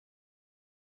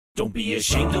Don't be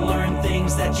ashamed to learn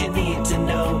things that you need to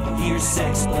know. Here's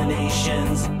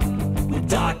Sexplanations with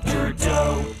Dr.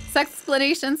 Doe.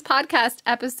 Sexplanations podcast,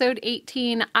 episode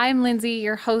 18. I'm Lindsey,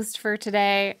 your host for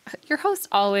today. Your host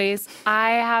always.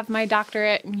 I have my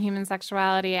doctorate in human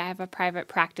sexuality. I have a private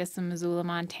practice in Missoula,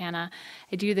 Montana.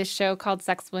 I do this show called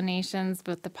Sexplanations,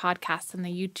 both the podcast and the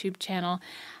YouTube channel.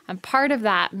 And part of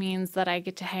that means that I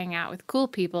get to hang out with cool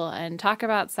people and talk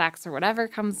about sex or whatever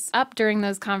comes up during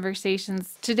those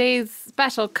conversations. Today's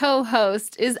special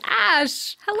co-host is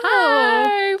Ashe. Hello.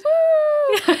 Hi.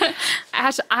 Woo.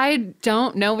 Ashe, I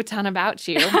don't know a ton about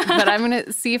you, but I'm going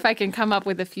to see if I can come up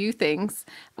with a few things.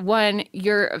 One,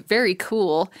 you're very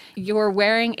cool. You're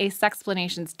wearing a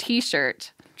Sexplanations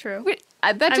t-shirt. True.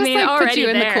 That just puts you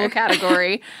in the cool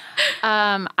category.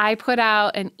 I put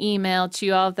out an email to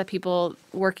all of the people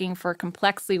working for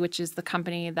Complexly, which is the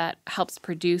company that helps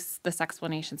produce the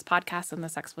Sexplanations podcast and the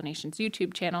Sexplanations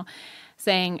YouTube channel,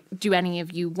 saying, do any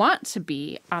of you want to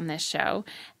be on this show?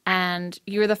 And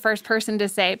you're the first person to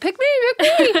say, pick me,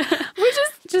 which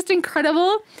is just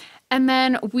incredible. And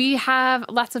then we have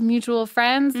lots of mutual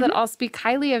friends that all speak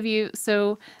highly of you.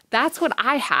 So that's what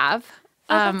I have.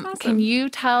 That's awesome. Can you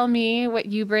tell me what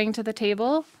you bring to the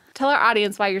table? Tell our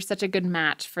audience why you're such a good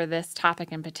match for this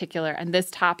topic in particular, and this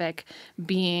topic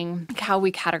being how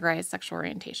we categorize sexual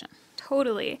orientation.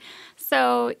 Totally.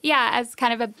 So yeah, as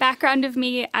kind of a background of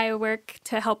me, I work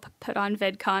to help put on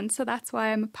VidCon, so that's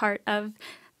why I'm a part of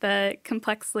the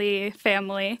Complexly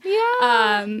family.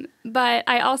 Yeah. But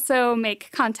I also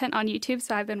make content on YouTube,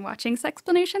 so I've been watching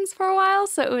Sexplanations for a while,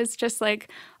 so it was just like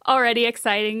already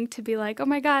exciting to be like, oh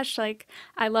my gosh, like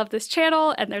I love this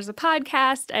channel and there's a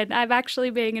podcast and I'm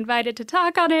actually being invited to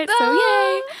talk on it, so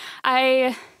yay!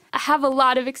 I have a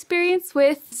lot of experience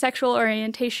with sexual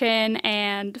orientation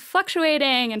and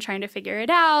fluctuating and trying to figure it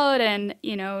out, and,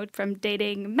 you know, from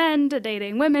dating men to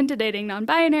dating women to dating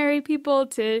non-binary people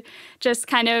to just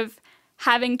kind of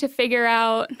having to figure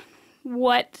out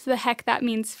what the heck that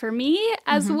means for me,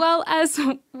 as well as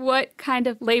what kind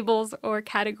of labels or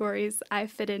categories I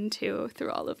fit into through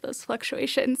all of those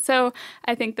fluctuations. So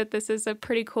I think that this is a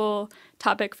pretty cool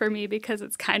topic for me because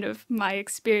it's kind of my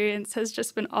experience has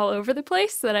just been all over the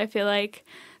place, that I feel like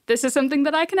this is something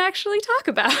that I can actually talk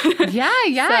about.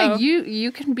 Yeah. So.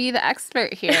 You can be the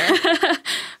expert here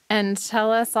and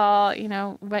tell us all, you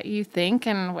know, what you think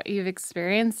and what you've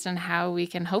experienced and how we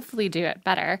can hopefully do it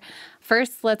better.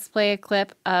 First, let's play a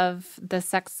clip of the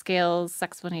Sex Scales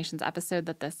Sexplanations episode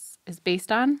that this is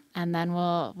based on, and then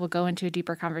we'll go into a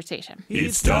deeper conversation.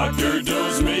 It's Dr.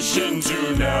 Doe's mission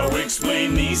to now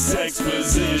explain these sex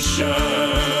positions.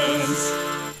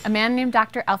 A man named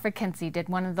Dr. Alfred Kinsey did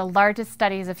one of the largest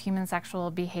studies of human sexual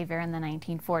behavior in the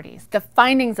 1940s. The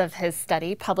findings of his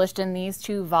study, published in these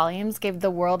 2 volumes, gave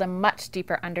the world a much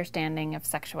deeper understanding of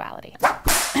sexuality.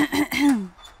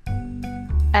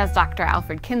 As Dr.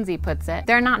 Alfred Kinsey puts it,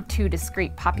 there are not 2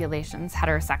 discrete populations,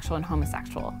 heterosexual and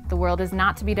homosexual. The world is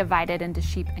not to be divided into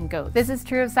sheep and goats. This is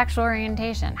true of sexual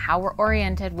orientation, how we're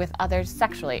oriented with others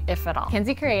sexually, if at all.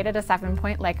 Kinsey created a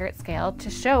 7-point Likert scale to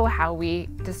show how we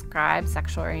describe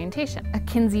sexual orientation. A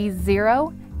Kinsey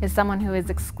 0 is someone who is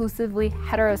exclusively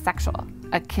heterosexual.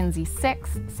 A Kinsey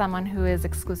 6, someone who is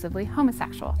exclusively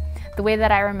homosexual. The way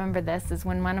that I remember this is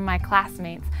when one of my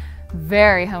classmates,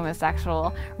 very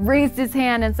homosexual, raised his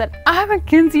hand and said, I'm a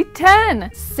Kinsey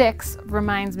 10. 6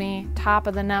 reminds me, top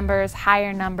of the numbers,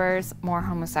 higher numbers, more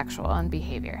homosexual in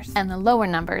behaviors. And the lower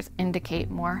numbers indicate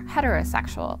more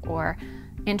heterosexual or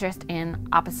interest in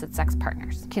opposite sex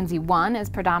partners. Kinsey 1 is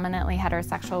predominantly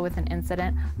heterosexual with an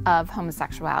incident of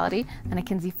homosexuality, and a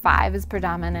Kinsey 5 is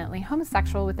predominantly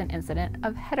homosexual with an incident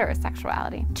of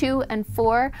heterosexuality. 2 and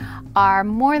 4 are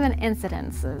more than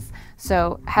incidences,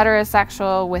 so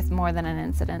heterosexual with more than an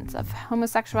incidence of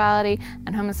homosexuality,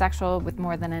 and homosexual with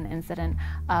more than an incident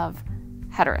of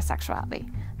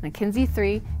heterosexuality. And a Kinsey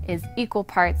 3 is equal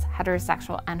parts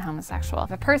heterosexual and homosexual.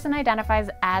 If a person identifies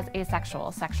as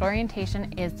asexual, sexual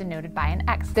orientation is denoted by an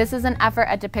X. This is an effort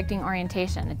at depicting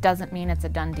orientation. It doesn't mean it's a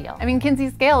done deal. I mean,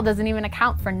 Kinsey's scale doesn't even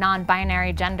account for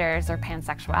non-binary genders or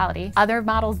pansexuality. Other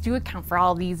models do account for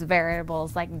all these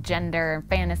variables like gender,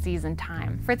 fantasies, and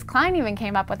time. Fritz Klein even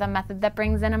came up with a method that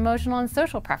brings in emotional and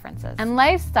social preferences, and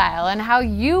lifestyle, and how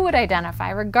you would identify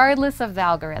regardless of the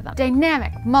algorithm.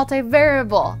 Dynamic,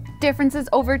 multivariable, differences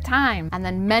over time, and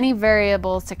then many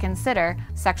variables to consider: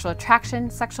 sexual attraction,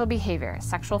 sexual behavior,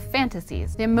 sexual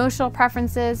fantasies, the emotional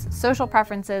preferences, social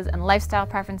preferences, and lifestyle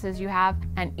preferences you have,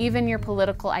 and even your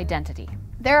political identity.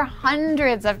 There are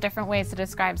hundreds of different ways to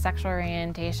describe sexual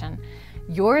orientation.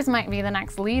 Yours might be the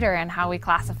next leader in how we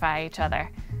classify each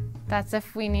other. That's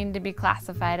if we need to be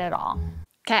classified at all.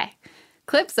 Okay,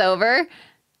 clips over.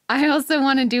 I also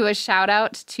want to do a shout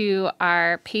out to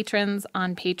our patrons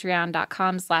on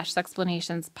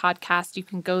patreon.com/Sexplanations podcast. You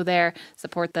can go there,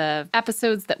 support the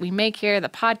episodes that we make here, the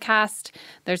podcast.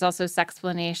 There's also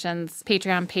Sexplanations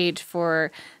Patreon page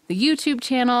for the YouTube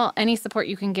channel. Any support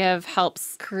you can give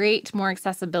helps create more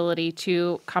accessibility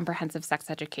to comprehensive sex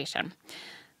education.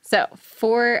 So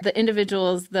for the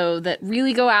individuals, though, that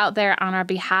really go out there on our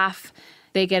behalf,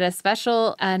 they get a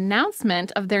special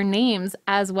announcement of their names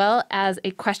as well as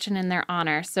a question in their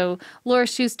honor. So Laura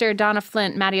Schuster, Donna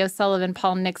Flint, Maddie O'Sullivan,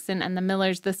 Paul Nixon, and the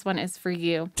Millers, this one is for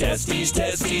you. Testes,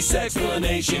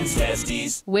 Sexplanations,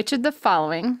 testes. Which of the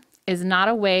following is not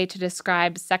a way to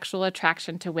describe sexual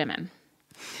attraction to women?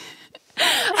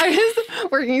 I was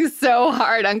working so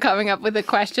hard on coming up with a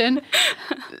question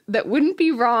that wouldn't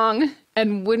be wrong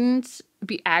and wouldn't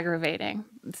be aggravating.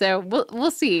 So we'll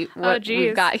see what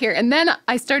we've got here. And then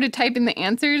I started typing the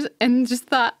answers and just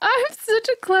thought, I'm such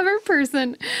a clever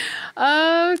person.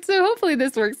 So hopefully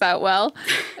this works out well.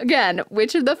 Again,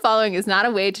 which of the following is not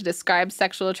a way to describe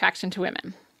sexual attraction to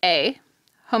women? A,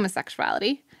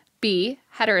 homosexuality. B,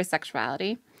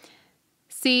 heterosexuality.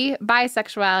 C,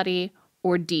 bisexuality.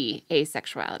 Or D,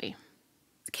 asexuality.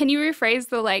 Can you rephrase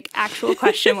the actual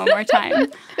question one more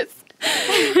time?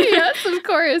 Yes, of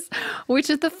course. Which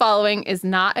of the following is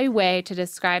not a way to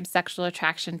describe sexual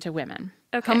attraction to women?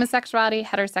 Okay. Homosexuality,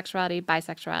 heterosexuality,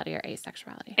 bisexuality, or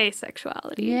asexuality?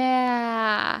 Asexuality.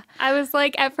 Yeah. I was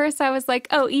at first I was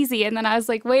oh, easy. And then I was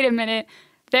wait a minute.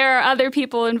 There are other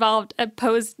people involved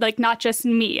opposed, not just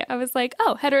me. I was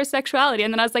oh, heterosexuality.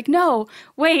 And then I was no,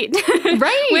 wait.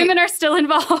 Right. Women are still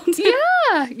involved.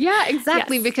 Yeah,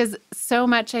 exactly. Yes. Because so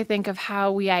much, I think, of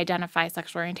how we identify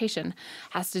sexual orientation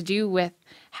has to do with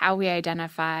how we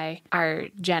identify our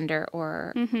gender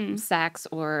or sex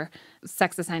or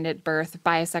sex assigned at birth,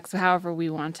 bisex, however we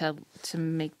want to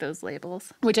make those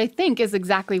labels, which I think is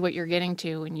exactly what you're getting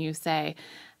to when you say,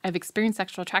 I've experienced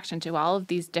sexual attraction to all of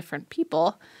these different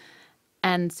people.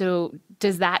 And so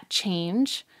does that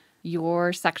change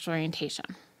your sexual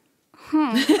orientation?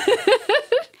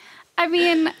 I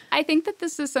mean, I think that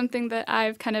this is something that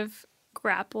I've kind of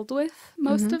grappled with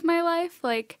most of my life.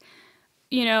 What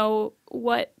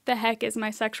the heck is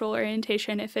my sexual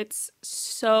orientation if it's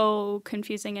so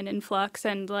confusing and in flux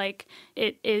and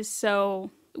it is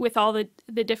so with all the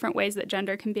different ways that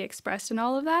gender can be expressed and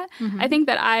all of that. I think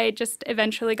that I just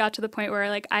eventually got to the point where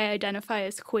I identify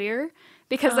as queer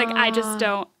because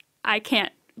I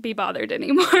can't be bothered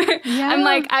anymore.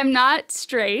 Yeah. I'm not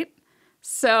straight.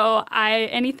 So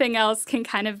anything else can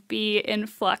kind of be in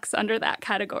flux under that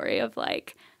category of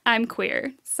I'm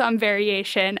queer, some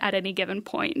variation at any given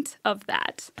point of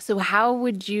that. So how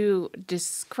would you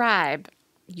describe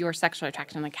your sexual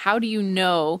attraction? How do you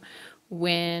know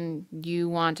when you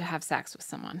want to have sex with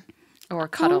someone or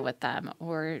cuddle with them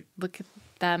or look at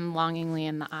them longingly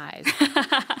in the eyes?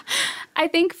 I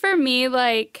think for me,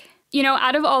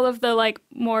 out of all of the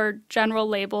more general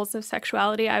labels of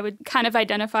sexuality, I would kind of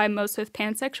identify most with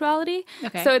pansexuality.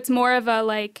 Okay. So it's more of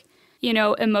a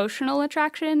emotional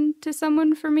attraction to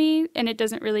someone for me, and it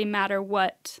doesn't really matter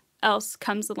what else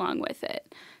comes along with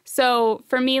it. So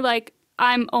for me,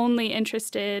 I'm only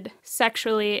interested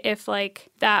sexually if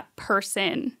that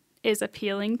person is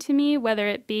appealing to me, whether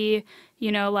it be,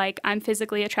 I'm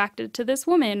physically attracted to this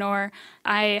woman or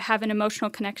I have an emotional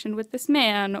connection with this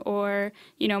man or,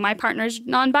 my partner's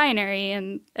non-binary.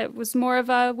 And it was more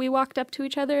of we walked up to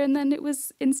each other and then it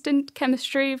was instant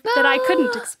chemistry that I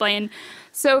couldn't explain.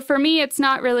 So for me, it's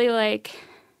not really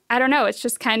I don't know. It's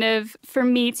just kind of, for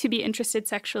me to be interested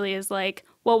sexually is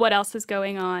well, what else is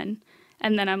going on?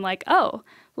 And then I'm oh,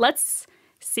 let's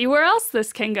see where else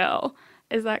this can go.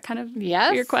 Is that kind of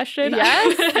your question?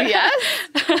 Yes,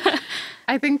 yes.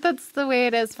 I think that's the way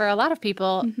it is for a lot of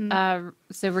people.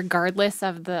 So regardless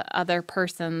of the other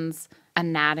person's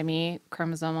anatomy,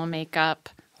 chromosomal makeup,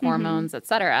 hormones,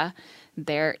 etc.,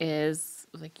 there is,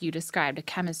 like you described, a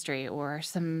chemistry or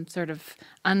some sort of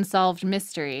unsolved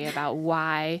mystery about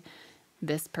why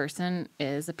this person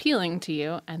is appealing to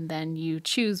you, and then you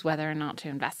choose whether or not to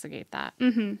investigate that.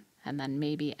 And then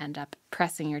maybe end up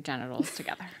pressing your genitals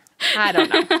together. I don't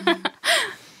know.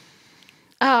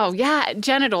 Oh, yeah,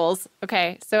 genitals.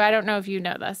 Okay, so I don't know if you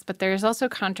know this, but there's also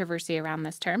controversy around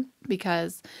this term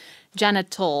because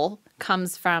genital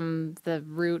comes from the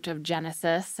root of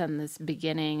Genesis and this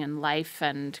beginning and life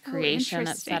and creation,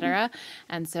 etc.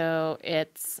 And so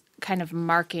it's kind of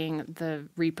marking the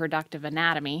reproductive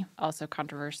anatomy, also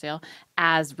controversial,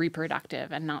 as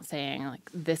reproductive and not saying like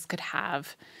this could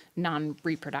have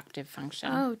non-reproductive function.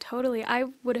 Oh, totally. I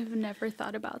would have never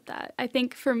thought about that. I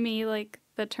think for me, like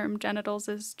the term genitals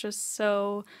is just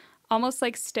so almost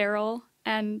like sterile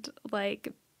and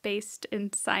like based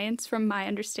in science from my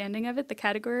understanding of it, the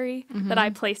category that I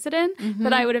place it in,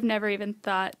 that I would have never even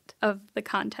thought of the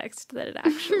context that it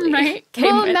actually came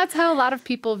well, with. And that's how a lot of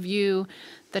people view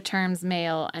the terms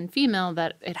male and female,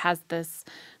 that it has this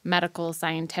medical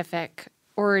scientific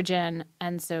origin,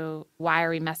 and so why are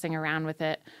we messing around with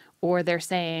it? Or they're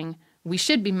saying we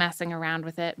should be messing around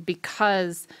with it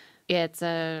because it's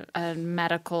a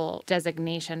medical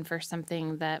designation for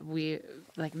something that we,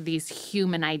 like these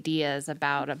human ideas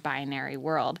about a binary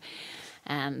world.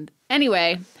 And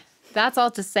anyway, that's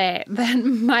all to say that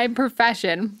my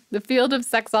profession, the field of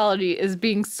sexuality, is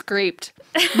being scraped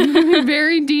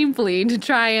very deeply to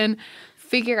try and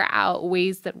figure out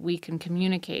ways that we can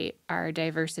communicate our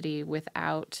diversity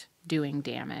without doing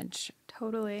damage.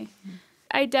 Totally.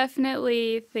 I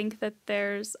definitely think that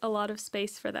there's a lot of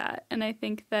space for that. And I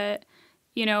think that,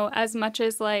 you know, as much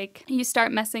as like you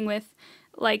start messing with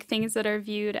like things that are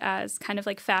viewed as kind of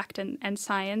like fact and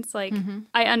science, like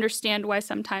I understand why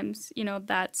sometimes, you know,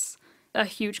 that's a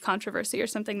huge controversy or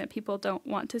something that people don't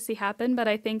want to see happen. But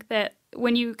I think that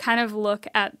when you kind of look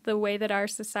at the way that our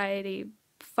society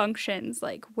functions,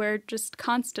 like we're just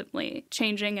constantly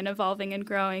changing and evolving and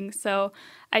growing. So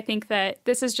I think that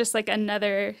this is just like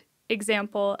another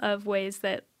example of ways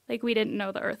that like we didn't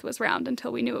know the earth was round until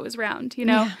we knew it was round, you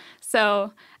know? Yeah.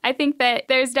 So I think that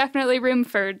there's definitely room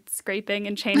for scraping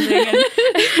and changing and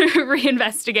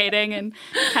reinvestigating and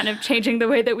kind of changing the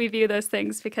way that we view those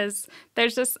things, because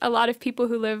there's just a lot of people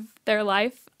who live their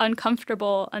life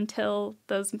uncomfortable until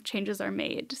those changes are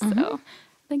made. So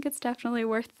I think it's definitely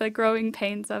worth the growing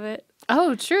pains of it.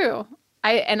 Oh, true.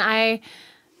 I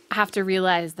have to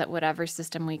realize that whatever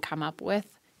system we come up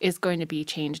with is going to be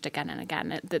changed again and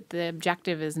again. The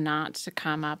objective is not to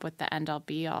come up with the end-all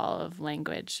be-all of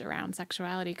language around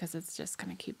sexuality, because it's just going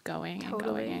to keep going and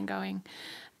going and going.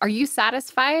 Are you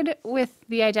satisfied with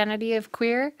the identity of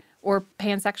queer or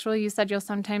pansexual you said you'll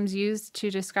sometimes use to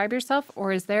describe yourself?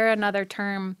 Or is there another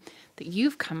term that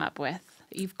you've come up with,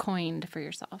 that you've coined for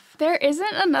yourself? There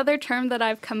isn't another term that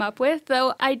I've come up with,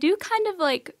 though I do kind of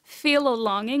like feel a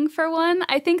longing for one.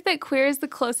 I think that queer is the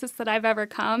closest that I've ever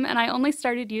come, and I only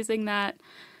started using that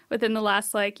within the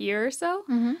last like year or so.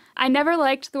 I never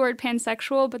liked the word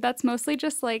pansexual, but that's mostly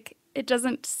just like it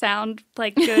doesn't sound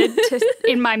like good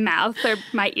in my mouth or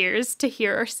my ears to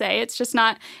hear or say. It's just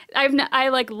not. I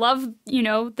like love, you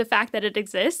know, the fact that it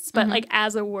exists, but like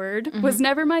as a word was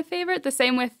never my favorite. The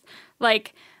same with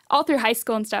like all through high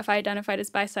school and stuff, I identified as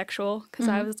bisexual because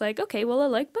I was like, okay, well, I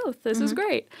like both. This is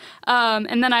great.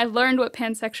 And then I learned what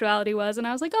pansexuality was, and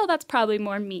I was like, oh, that's probably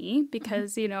more me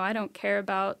because, you know, I don't care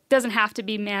about, doesn't have to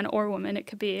be man or woman. It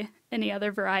could be any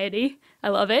other variety. I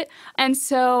love it. And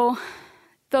so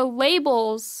the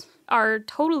labels are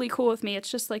totally cool with me.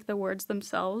 It's just like the words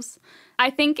themselves. I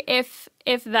think if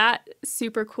that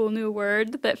super cool new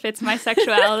word that fits my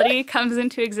sexuality comes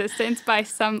into existence by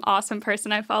some awesome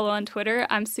person I follow on Twitter,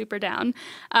 I'm super down.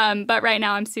 But right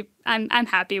now I'm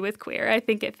happy with queer. I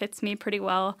think it fits me pretty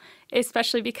well,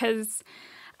 especially because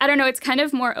I don't know, it's kind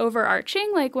of more overarching.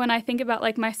 Like when I think about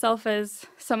like myself as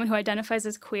someone who identifies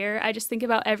as queer, I just think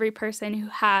about every person who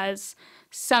has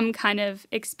some kind of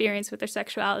experience with their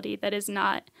sexuality that is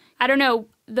not, I don't know,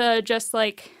 the just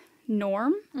like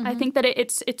norm. I think that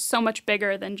it's so much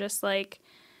bigger than just like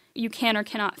you can or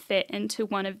cannot fit into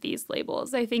one of these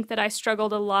labels. I think that I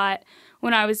struggled a lot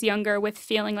when I was younger with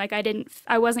feeling like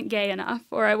I wasn't gay enough,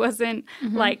 or I wasn't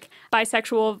like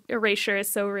bisexual erasure is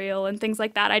so real and things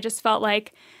like that. I just felt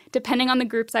like depending on the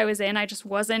groups I was in, I just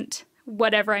wasn't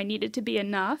whatever I needed to be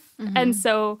enough. And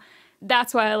so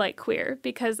that's why I like queer,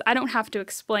 because I don't have to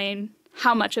explain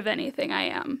how much of anything I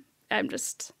am.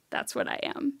 That's what I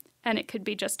am. And it could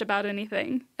be just about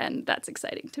anything, and that's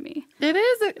exciting to me. It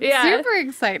is super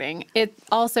exciting. It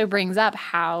also brings up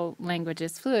how language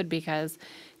is fluid, because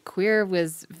queer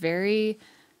was very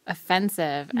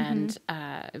offensive, and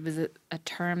it was a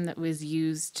term that was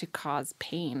used to cause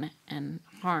pain and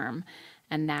harm.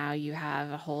 And now you have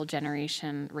a whole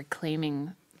generation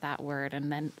reclaiming that word,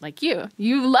 and then like you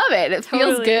love it. It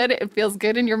feels good. It feels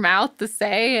good in your mouth to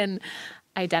say and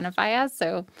identify as.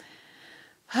 So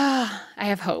I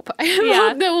have hope. I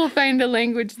hope that we'll find a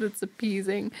language that's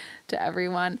appeasing to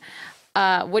everyone.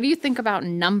 What do you think about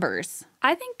numbers?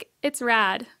 I think it's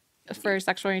rad. For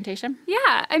sexual orientation?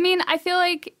 Yeah. I mean, I feel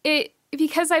like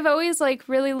because I've always like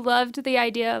really loved the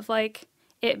idea of like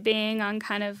it being on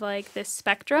kind of like this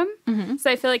spectrum. So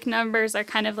I feel like numbers are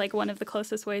kind of like one of the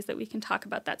closest ways that we can talk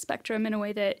about that spectrum in a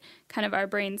way that kind of our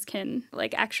brains can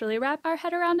like actually wrap our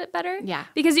head around it better. Yeah.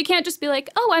 Because you can't just be like,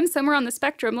 oh, I'm somewhere on the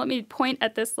spectrum. Let me point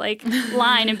at this like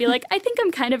line and be like, I think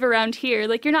I'm kind of around here.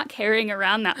 Like you're not carrying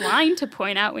around that line to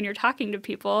point out when you're talking to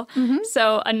people.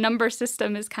 So a number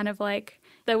system is kind of like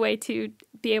the way to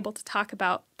be able to talk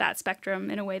about that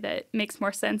spectrum in a way that makes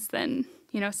more sense than,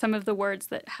 you know, some of the words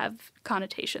that have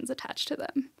connotations attached to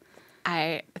them.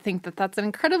 I think that that's an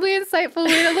incredibly insightful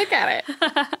way to look at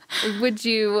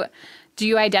it. Do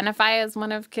you identify as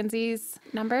one of Kinsey's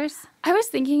numbers? I was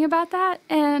thinking about that,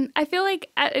 and I feel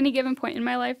like at any given point in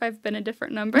my life, I've been a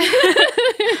different number.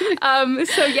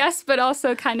 So yes, but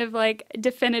also kind of like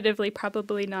definitively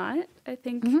probably not. I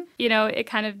think, you know, it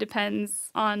kind of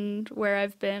depends on where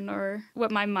I've been or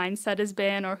what my mindset has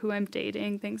been or who I'm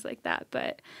dating, things like that.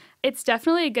 But it's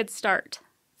definitely a good start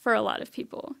for a lot of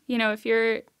people. You know, if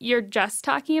you're just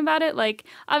talking about it, like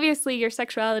obviously your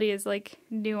sexuality is like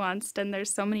nuanced and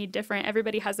there's so many different,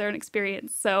 everybody has their own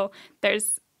experience. So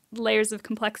there's layers of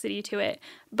complexity to it.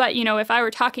 But, you know, if I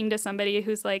were talking to somebody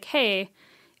who's like, hey,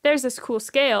 there's this cool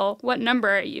scale, what number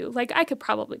are you? Like I could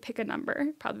probably pick a number,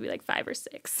 probably like 5 or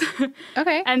 6.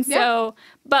 Okay. And so,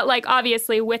 but like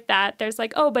obviously with that, there's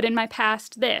like, oh, but in my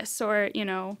past this, or, you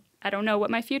know, I don't know what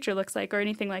my future looks like or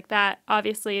anything like that.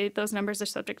 Obviously, those numbers are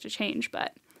subject to change,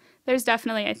 but there's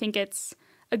definitely, I think it's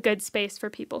a good space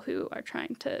for people who are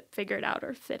trying to figure it out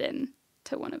or fit in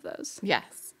to one of those.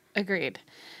 Yes, agreed.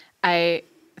 I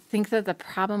think that the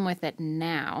problem with it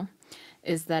now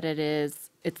is that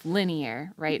it's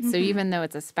linear, right? So even though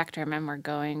it's a spectrum and we're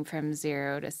going from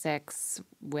 0 to 6,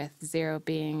 with 0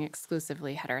 being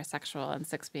exclusively heterosexual and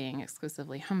 6 being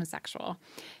exclusively homosexual,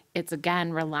 it's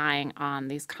again relying on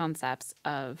these concepts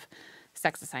of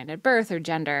sex assigned at birth or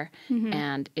gender,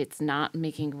 and it's not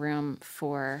making room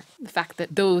for the fact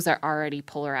that those are already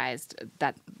polarized,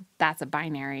 that's a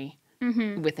binary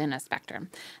within a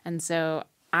spectrum. And so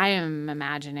I am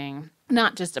imagining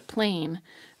not just a plane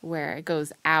where it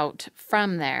goes out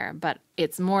from there, but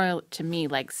it's more to me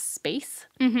like space.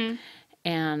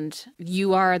 And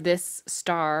you are this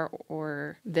star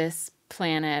or this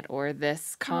planet or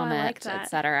this comet,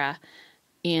 etc.,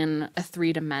 in a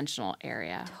 3-dimensional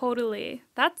area. Totally.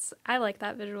 I like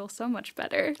that visual so much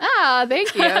better. Ah,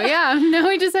 thank you. Yeah. Now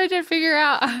we just have to figure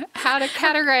out how to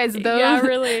categorize those. Yeah,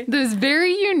 really. Those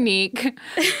very unique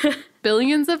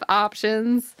billions of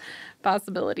options,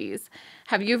 possibilities.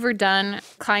 Have you ever done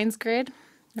Klein's grid?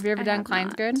 Have you ever done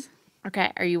Klein's grid?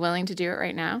 Okay. Are you willing to do it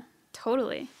right now?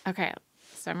 Totally. Okay.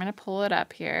 So I'm going to pull it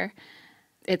up here.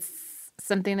 It's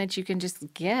something that you can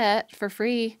just get for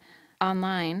free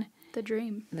online. The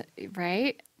dream.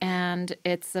 Right? And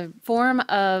it's a form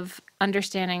of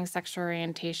understanding sexual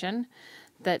orientation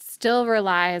that still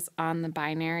relies on the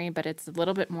binary, but it's a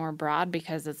little bit more broad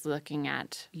because it's looking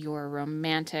at your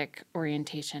romantic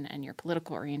orientation and your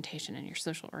political orientation and your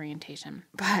social orientation.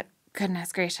 But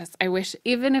goodness gracious, I wish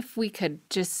even if we could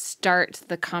just start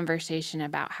the conversation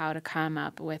about how to come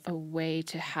up with a way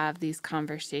to have these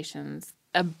conversations,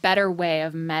 a better way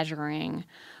of measuring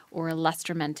or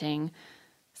illustrating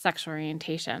sexual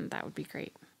orientation, that would be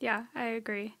great. Yeah, I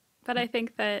agree. But I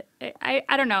think that, I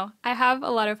don't know, I have a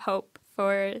lot of hope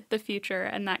for the future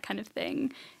and that kind of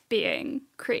thing being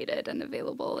created and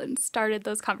available and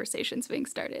those conversations being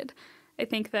started. I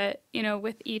think that, you know,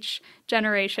 with each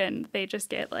generation, they just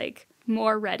get like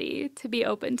more ready to be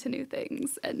open to new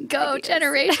things. And go ideas.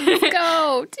 Generations,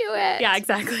 go, do it. Yeah,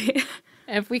 exactly.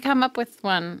 If we come up with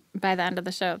one by the end of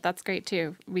the show, that's great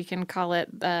too. We can call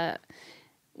it the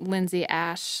Lindsey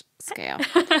Ashe scale.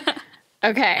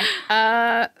 Okay.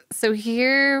 So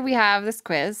here we have this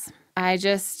quiz. I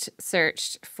just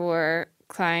searched for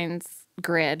Klein's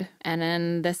grid, and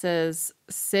then this is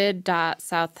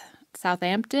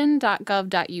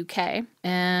sid.southampton.gov.uk.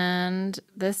 And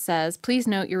this says, please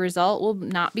note your result will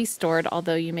not be stored,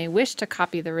 although you may wish to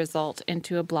copy the result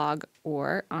into a blog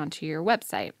or onto your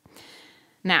website.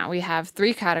 Now, we have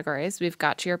 3 categories. We've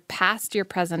got your past, your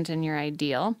present, and your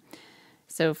ideal.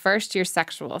 So first, your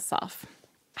sexual self.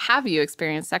 Have you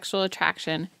experienced sexual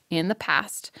attraction in the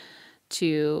past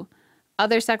to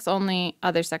other sex only,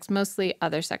 other sex mostly,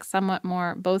 other sex somewhat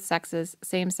more, both sexes,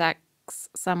 same sex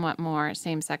somewhat more,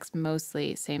 same sex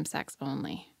mostly, same sex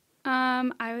only?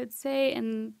 I would say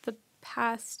in the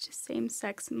past, same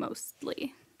sex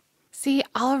mostly. See,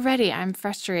 already I'm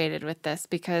frustrated with this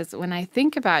because when I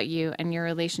think about you and your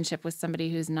relationship with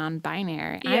somebody who's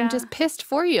non-binary, I'm just pissed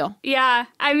for you. Yeah.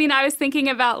 I mean, I was thinking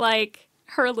about like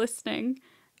her listening.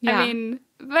 Yeah. I mean,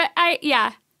 but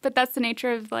But that's the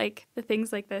nature of like the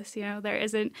things like this, you know,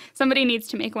 somebody needs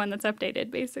to make one that's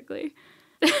updated, basically.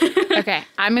 Okay,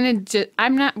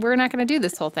 we're not going to do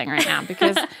this whole thing right now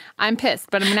because I'm pissed,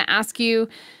 but I'm going to ask you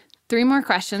 3 more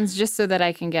questions just so that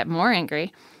I can get more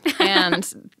angry. And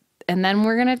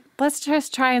then let's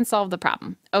just try and solve the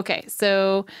problem. Okay,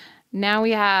 so now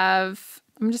we have,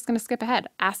 I'm just going to skip ahead.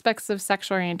 Aspects of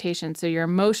sexual orientation. So your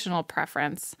emotional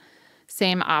preference,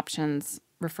 same options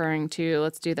referring to,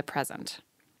 let's do the present.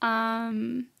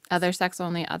 Other sex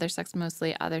only, other sex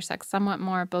mostly, other sex somewhat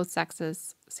more, both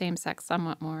sexes, same sex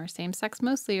somewhat more, same sex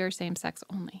mostly, or same sex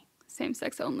only? Same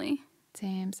sex only.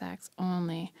 Same sex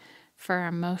only for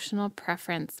emotional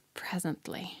preference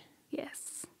presently.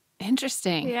 Yes.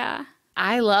 Interesting. Yeah.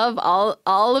 I love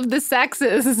all of the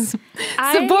sexes.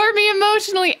 Support me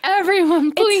emotionally,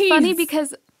 everyone, please. It's funny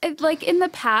because like in the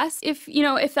past, if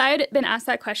I had been asked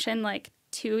that question like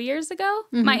 2 years ago,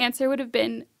 my answer would have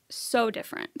been so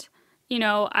different. You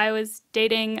know, I was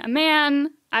dating a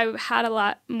man. I had a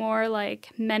lot more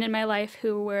like men in my life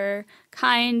who were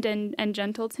kind and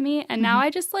gentle to me. And now I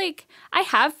just like, I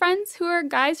have friends who are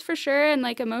guys for sure. And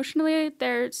like emotionally,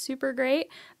 they're super great.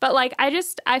 But like,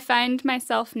 I find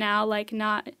myself now like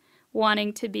not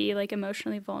wanting to be like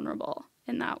emotionally vulnerable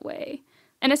in that way.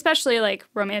 And especially like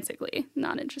romantically,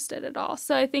 not interested at all.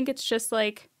 So I think it's just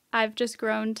like, I've just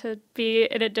grown to be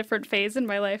in a different phase in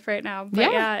my life right now.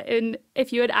 But yeah, and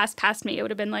if you had asked past me, it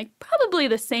would have been like probably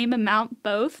the same amount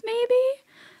both maybe.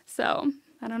 So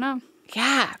I don't know.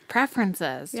 Yeah,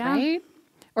 preferences, right?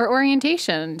 Or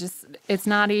orientation. Just it's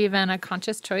not even a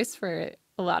conscious choice for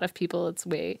a lot of people. It's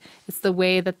the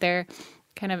way that their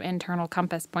kind of internal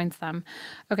compass points them.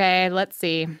 Okay, let's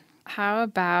see. How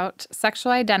about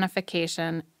sexual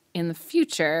identification in the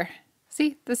future?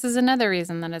 See, this is another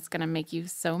reason that it's going to make you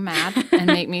so mad and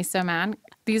make me so mad.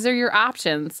 These are your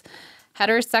options.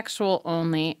 Heterosexual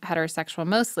only, heterosexual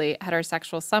mostly,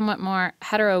 heterosexual somewhat more,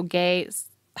 hetero gay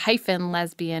hyphen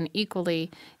lesbian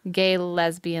equally, gay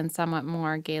lesbian somewhat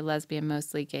more, gay lesbian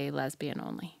mostly, gay lesbian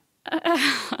only.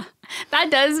 That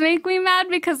does make me mad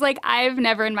because like I've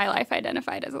never in my life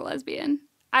identified as a lesbian.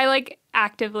 I like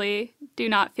actively do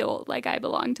not feel like I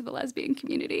belong to the lesbian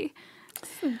community.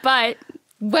 But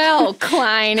well,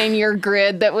 Klein and your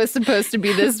grid that was supposed to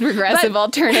be this progressive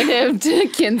alternative to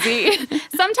Kinsey.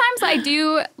 Sometimes I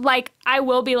do, like, I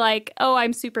will be like, oh,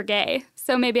 I'm super gay.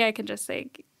 So maybe I can just say,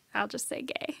 I'll just say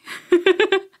gay.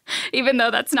 Even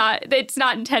though it's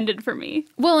not intended for me.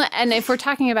 Well, and if we're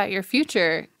talking about your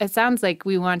future, it sounds like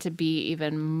we want to be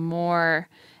even more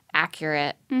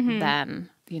accurate than,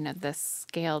 this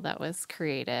scale that was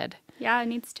created. Yeah, it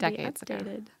needs to be decades updated.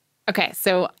 Ago. Okay,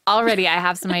 so already I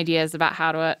have some ideas about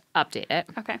how to update it.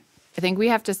 Okay. I think we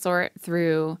have to sort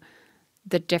through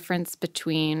the difference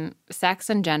between sex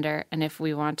and gender, and if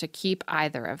we want to keep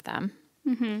either of them,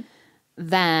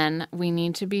 then we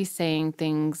need to be saying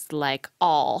things like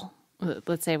all.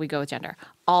 Let's say we go with gender.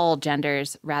 All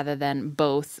genders rather than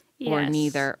both or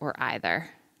neither or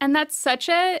either. And that's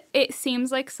it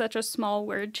seems like such a small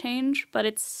word change, but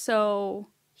it's so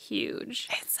huge.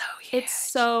 It's so huge. It's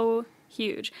so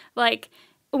huge. Like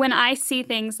when I see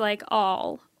things like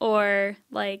all or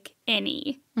like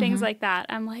any, things like that,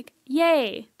 I'm like,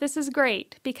 yay, this is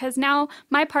great because now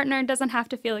my partner doesn't have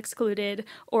to feel excluded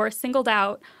or singled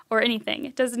out or anything.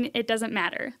 It doesn't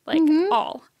matter. Like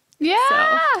all. Yeah.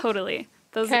 So totally.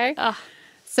 Okay.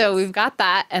 So we've got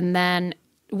that. And then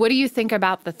what do you think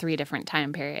about the 3 different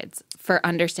time periods for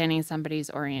understanding somebody's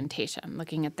orientation,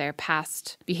 looking at their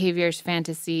past behaviors,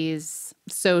 fantasies,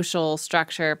 social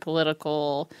structure,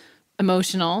 political,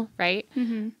 emotional, right?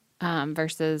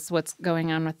 Versus what's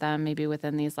going on with them maybe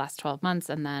within these last 12 months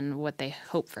and then what they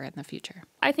hope for in the future?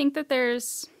 I think that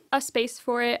there's a space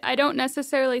for it. I don't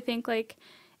necessarily think like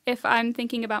if I'm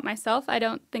thinking about myself, I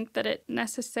don't think that it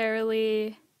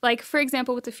necessarily... Like, for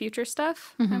example, with the future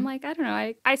stuff, I'm like, I don't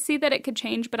know. I see that it could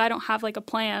change, but I don't have, like, a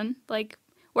plan. Like,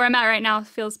 where I'm at right now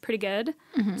feels pretty good.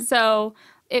 So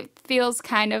it feels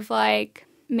kind of like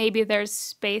maybe there's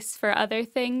space for other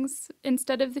things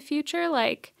instead of the future.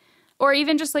 Like, or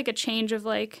even just, like, a change of,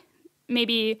 like,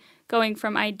 maybe going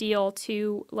from ideal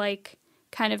to, like,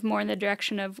 kind of more in the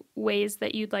direction of ways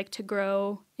that you'd like to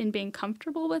grow in being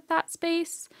comfortable with that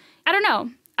space. I don't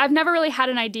know. I've never really had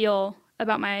an ideal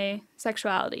about my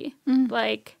sexuality.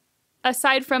 Like,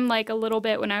 aside from, like, a little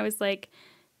bit when I was, like,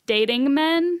 dating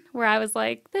men, where I was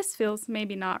like, this feels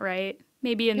maybe not right.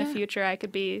 Maybe in the future I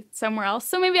could be somewhere else.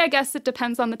 So maybe I guess it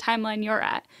depends on the timeline you're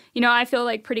at. You know, I feel,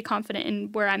 like, pretty confident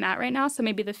in where I'm at right now, so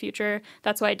maybe the future,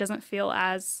 that's why it doesn't feel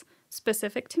as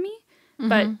specific to me.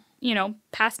 But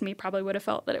past me probably would have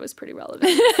felt that it was pretty relevant.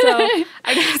 So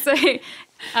I guess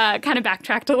I kind of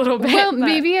backtracked a little bit. Well,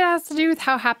 maybe it has to do with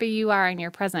how happy you are in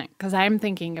your present, because I'm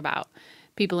thinking about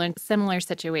people in similar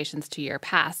situations to your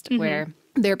past where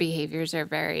their behaviors are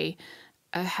very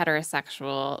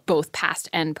heterosexual, both past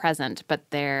and present, but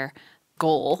their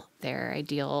goal, their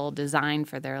ideal design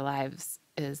for their lives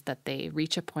is that they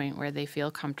reach a point where they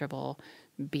feel comfortable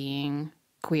being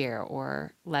queer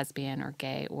or lesbian or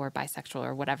gay or bisexual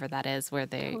or whatever that is, where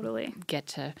they get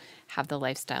to have the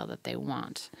lifestyle that they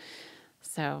want.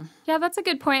 So yeah, that's a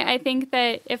good point. I think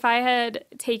that if I had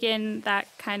taken that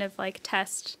kind of like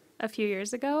test a few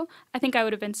years ago, I think I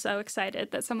would have been so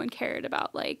excited that someone cared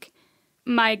about like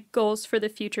my goals for the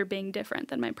future being different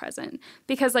than my present,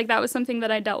 because like that was something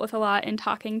that I dealt with a lot in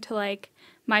talking to like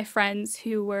my friends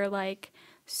who were like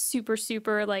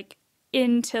super like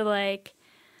into like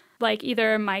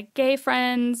either my gay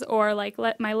friends or like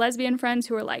my lesbian friends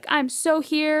who were like, I'm so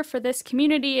here for this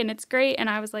community and it's great. And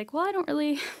I was like, well, I don't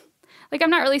really, like, I'm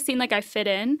not really seeing like I fit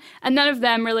in. And none of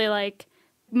them really like,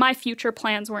 my future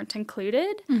plans weren't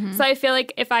included. So I feel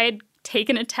like if I had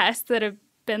taken a test that had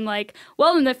been like,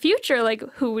 well, in the future, like,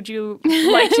 who would you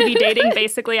like to be dating,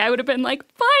 basically, I would have been like,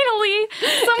 finally,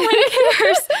 someone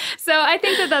cares. So I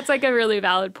think that that's like a really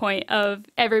valid point of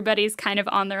everybody's kind of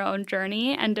on their own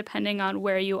journey, and depending on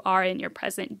where you are in your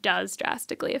present does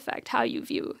drastically affect how you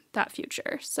view that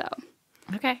future. So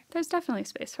okay, there's definitely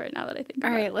space for it now that I think all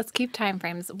about right, it. let's keep time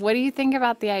frames. What do you think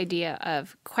about the idea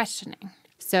of questioning?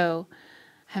 So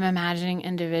I'm imagining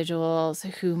individuals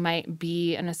who might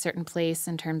be in a certain place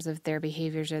in terms of their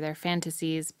behaviors or their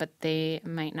fantasies, but they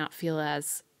might not feel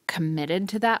as committed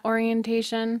to that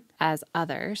orientation as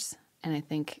others. And I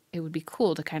think it would be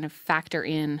cool to kind of factor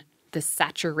in the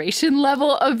saturation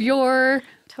level of your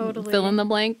fill in the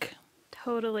blank.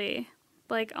 Totally.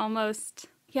 Like almost,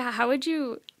 yeah, how would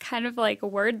you kind of like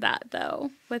word that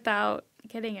though without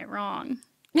getting it wrong?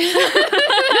 I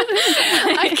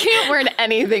can't word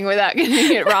anything without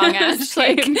getting it wrong, Ash.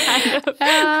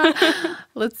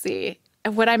 Let's see.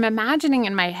 What I'm imagining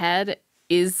in my head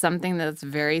is something that's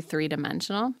very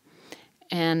three-dimensional.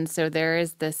 And so there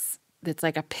is this, it's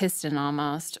like a piston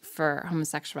almost for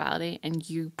homosexuality, and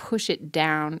you push it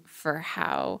down for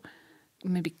how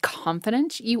maybe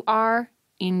confident you are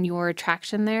in your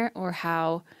attraction there or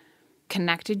how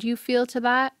connected you feel to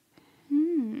that.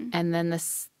 And then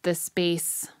the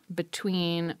space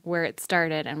between where it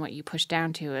started and what you push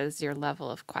down to is your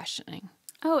level of questioning.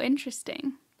 Oh,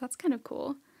 interesting. That's kind of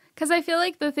cool. Because I feel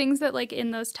like the things that like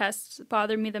in those tests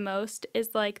bother me the most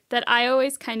is like that I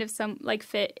always kind of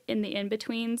fit in the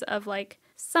in-betweens of like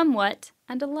somewhat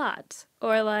and a lot,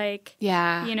 or like,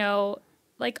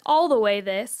 like all the way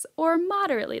this or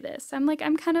moderately this. I'm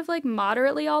kind of like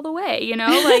moderately all the way,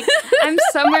 like I'm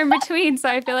somewhere in between. So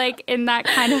I feel like in that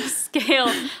kind of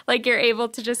scale, like you're able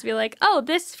to just be like, oh,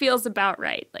 this feels about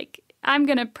right. Like I'm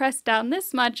going to press down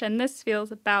this much and this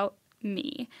feels about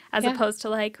me, as opposed to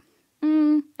like,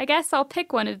 I guess I'll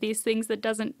pick one of these things that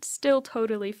doesn't still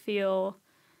totally feel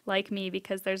like me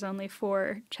because there's only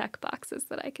 4 check boxes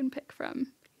that I can pick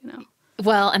from,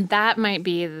 Well, and that might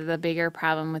be the bigger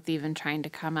problem with even trying to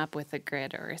come up with a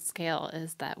grid or a scale,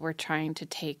 is that we're trying to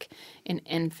take an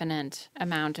infinite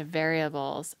amount of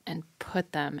variables and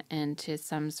put them into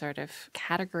some sort of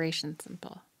categorization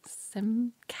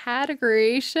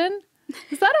categorization?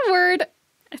 Is that a word?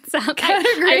 It sounds.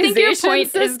 I think your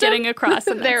point is getting across.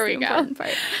 And there we go.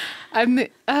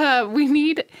 We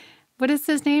need, what is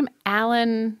his name?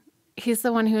 Alan. He's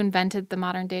the one who invented the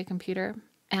modern day computer.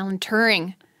 Alan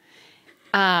Turing.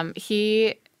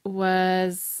 He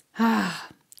was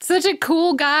such a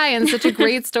cool guy and such a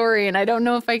great story. And I don't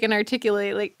know if I can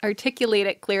articulate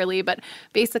it clearly, but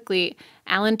basically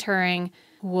Alan Turing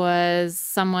was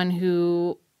someone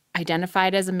who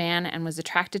identified as a man and was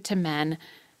attracted to men,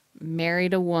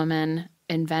 married a woman,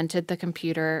 invented the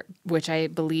computer, which I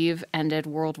believe ended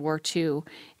World War II,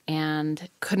 and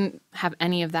couldn't have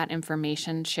any of that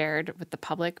information shared with the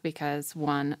public because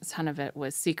a ton of it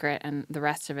was secret and the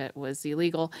rest of it was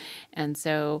illegal. And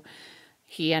so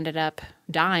he ended up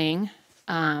dying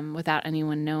without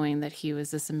anyone knowing that he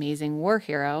was this amazing war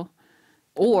hero,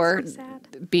 or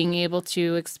being able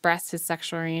to express his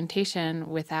sexual orientation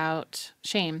without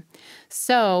shame.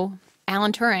 So,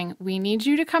 Alan Turing, we need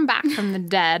you to come back from the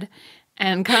dead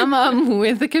and come up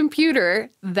with a computer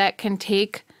that can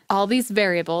take all these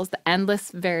variables, the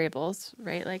endless variables,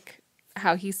 right? Like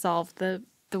how he solved the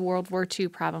World War II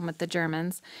problem with the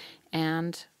Germans,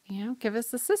 and, give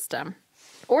us a system.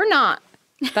 Or not.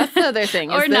 That's the other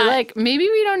thing. Or not. Like, maybe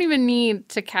we don't even need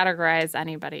to categorize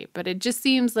anybody, but it just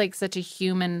seems like such a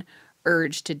human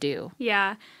urge to do.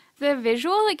 Yeah. The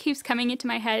visual that keeps coming into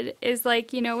my head is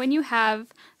like, you know, when you have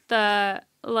the,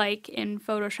 like in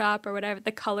Photoshop or whatever,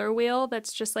 the color wheel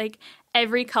that's just like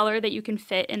every color that you can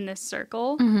fit in this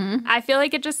circle. I feel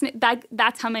like it just,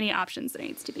 that's how many options there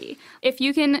needs to be. If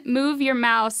you can move your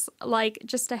mouse like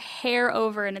just a hair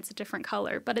over and it's a different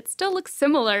color, but it still looks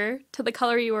similar to the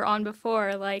color you were on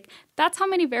before, like that's how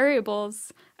many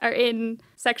variables are in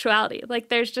sexuality. Like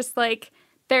there's just like,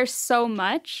 there's so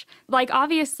much. Like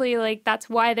obviously like that's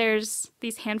why there's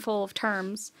these handful of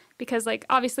terms, because like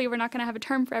obviously we're not going to have a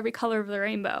term for every color of the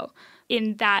rainbow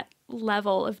in that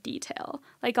level of detail.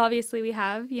 Like obviously we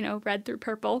have, you know, red through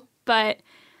purple, but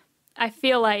I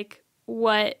feel like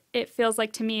what it feels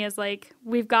like to me is like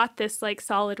we've got this like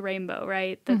solid rainbow,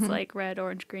 right? That's like red,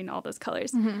 orange, green, all those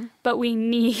colors. But we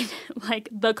need like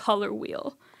the color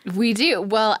wheel. We do.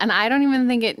 Well, and I don't even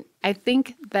think I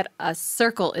think that a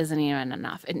circle isn't even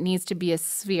enough. It needs to be a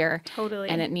sphere. Totally.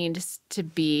 And it needs to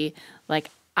be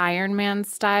like Iron Man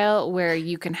style, where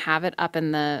you can have it up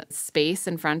in the space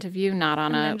in front of you, not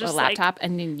on a laptop,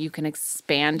 and then you can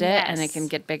expand it and it can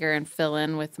get bigger and fill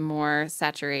in with more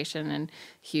saturation and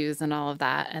hues and all of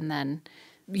that. And then,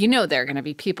 you know, there are going to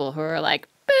be people who are like,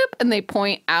 boop, and they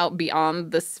point out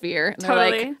beyond the sphere. And they're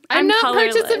like, I'm not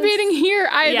colorless. Participating here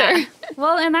either. Yeah.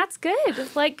 Well, and that's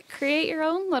good. Like, create your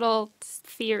own little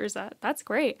spheres. That's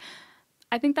great.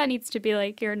 I think that needs to be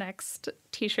like your next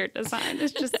t-shirt design.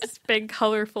 It's just this big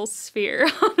colorful sphere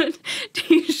on a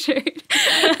t-shirt.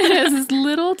 It has this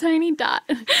little tiny dot.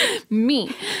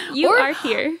 Me. You are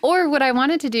here. Or what I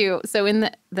wanted to do, so in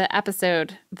the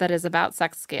episode that is about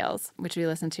sex scales, which we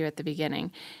listened to at the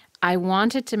beginning, I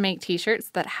wanted to make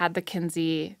t-shirts that had the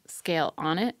Kinsey scale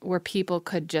on it, where people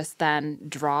could just then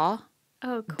draw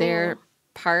their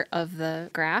part of the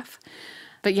graph.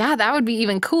 But yeah, that would be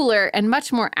even cooler and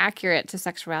much more accurate to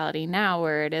sexuality now,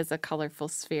 where it is a colorful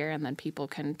sphere and then people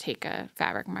can take a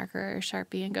fabric marker or a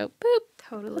Sharpie and go, boop.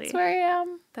 Totally. That's where I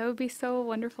am. That would be so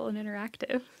wonderful and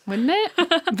interactive. Wouldn't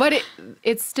it? But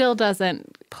it still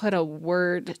doesn't put a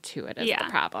word to it is the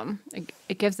problem.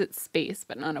 It gives it space,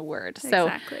 but not a word.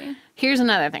 Exactly. So here's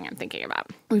another thing I'm thinking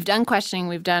about. We've done questioning,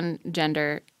 we've done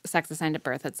gender, sex assigned at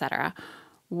birth, etc.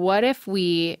 What if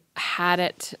we had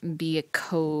it be a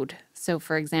code? So,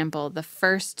 for example, the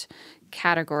first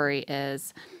category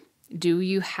is, do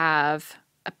you have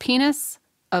a penis,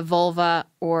 a vulva,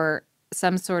 or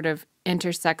some sort of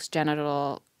intersex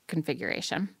genital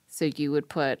configuration? So you would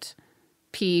put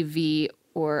P, V,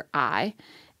 or I.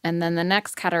 And then the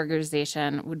next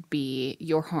categorization would be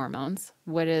your hormones.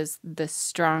 What is the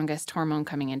strongest hormone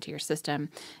coming into your system?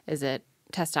 Is it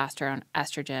testosterone,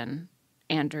 estrogen,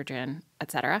 androgen,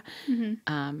 etc.?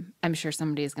 I'm sure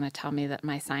somebody is going to tell me that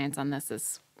my science on this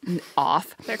is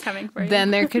off. They're coming for you.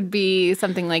 Then there could be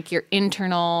something like your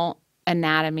internal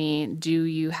anatomy. Do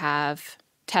you have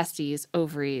testes,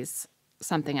 ovaries,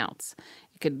 something else?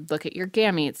 You could look at your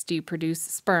gametes. Do you produce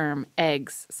sperm,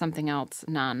 eggs, something else,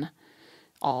 none,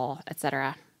 all,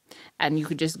 etc.? And you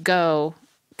could just go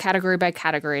category by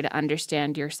category to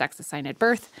understand your sex assigned at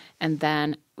birth and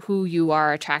then who you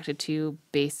are attracted to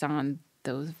based on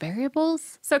those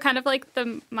variables. So kind of like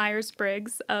the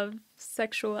Myers-Briggs of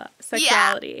sexuality.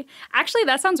 Yeah. Actually,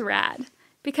 that sounds rad.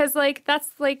 Because like that's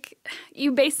like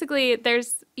you basically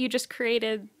you just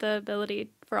created the ability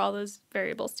for all those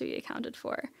variables to be accounted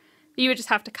for. You would just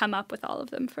have to come up with all of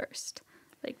them first,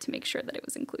 like to make sure that it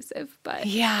was inclusive. But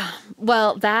yeah,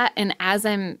 well, that, and as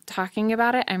I'm talking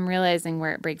about it, I'm realizing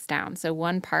where it breaks down. So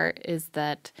one part is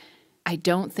that I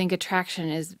don't think attraction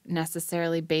is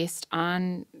necessarily based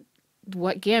on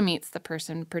what gametes the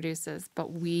person produces,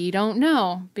 but we don't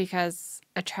know because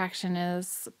attraction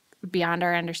is beyond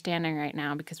our understanding right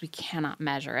now because we cannot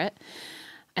measure it.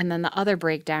 And then the other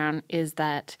breakdown is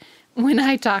that when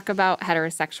I talk about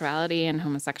heterosexuality and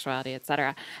homosexuality,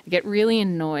 etc., I get really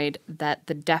annoyed that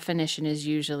the definition is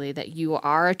usually that you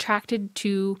are attracted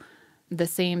to the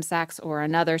same sex or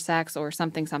another sex or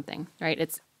something,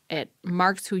 right? It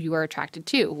marks who you are attracted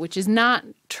to, which is not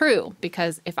true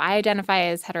because if I identify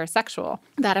as heterosexual,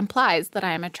 that implies that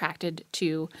I am attracted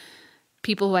to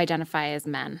people who identify as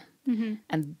men.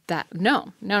 And that,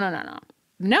 no,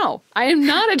 I am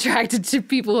not attracted to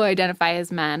people who identify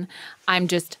as men. I'm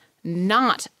just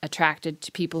not attracted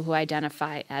to people who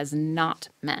identify as not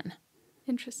men.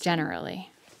 Interesting. Generally.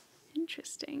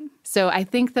 Interesting. So I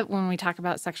think that when we talk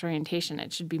about sexual orientation,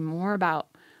 it should be more about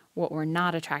what we're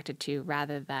not attracted to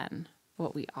rather than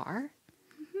what we are.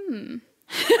 We're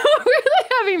really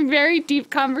having very deep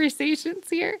conversations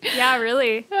here. Yeah,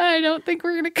 really. I don't think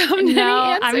we're going to come to any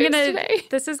answers today.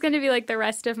 This is going to be like the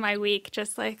rest of my week,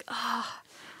 just like, oh,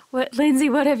 Lindsey,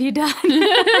 what have you done?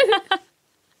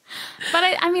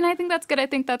 But I mean, I think that's good. I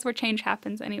think that's where change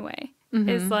happens anyway.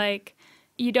 Is like,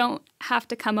 you don't have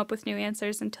to come up with new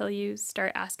answers until you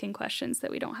start asking questions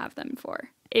that we don't have them for.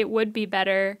 It would be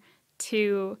better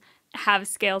to have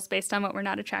scales based on what we're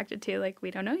not attracted to. Like,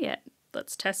 we don't know yet.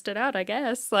 Let's test it out, I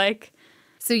guess. Like,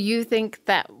 So you think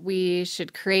that we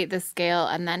should create the scale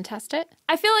and then test it?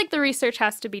 I feel like the research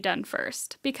has to be done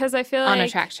first, because I feel like On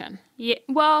attraction. Yeah,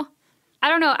 well, I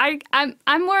don't know.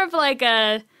 I'm more of like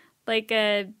a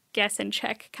guess and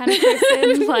check kind of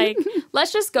person. Like,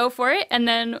 let's just go for it, and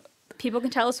then people can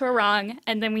tell us we're wrong,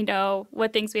 and then we know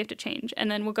what things we have to change,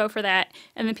 and then we'll go for that,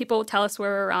 and then people will tell us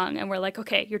where we're wrong, and we're like,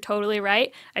 okay, you're totally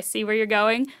right. I see where you're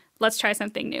going. Let's try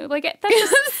something new. Like, that's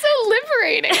just so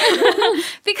liberating.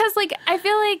 because, like, I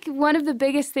feel like one of the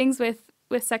biggest things with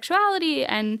sexuality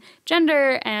and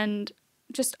gender and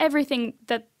just everything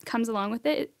that comes along with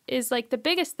it is, like, the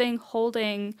biggest thing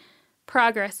holding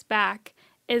progress back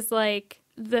is, like,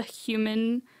 the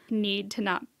human need to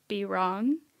not be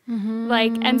wrong.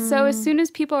 Like, and so as soon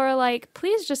as people are like,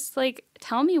 please just, like,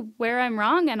 tell me where I'm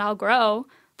wrong and I'll grow,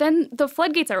 then the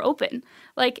floodgates are open.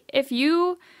 Like, if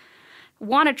you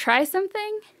want to try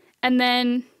something and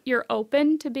then you're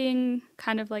open to being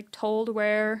kind of, like, told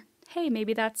where, hey,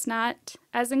 maybe that's not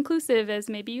as inclusive as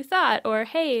maybe you thought, or,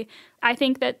 hey, I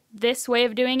think that this way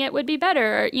of doing it would be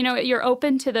better, or, you know, you're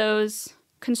open to those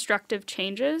constructive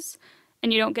changes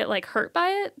and you don't get, like, hurt by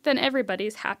it, then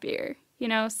everybody's happier, you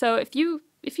know? So if you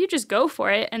just go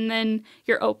for it and then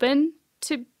you're open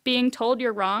to being told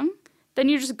you're wrong, then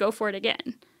you just go for it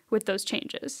again with those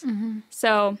changes.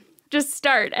 So just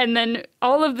start, and then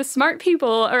all of the smart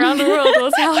people around the world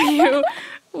will tell you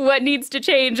what needs to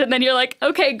change, and then you're like,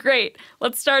 okay, great,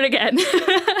 let's start again.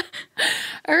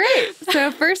 All right.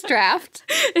 So first draft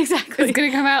Exactly. is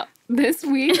going to come out this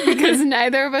week because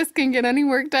neither of us can get any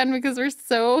work done because we're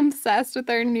so obsessed with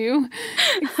our new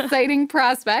exciting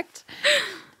prospect.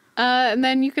 And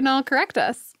then you can all correct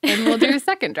us, and we'll do a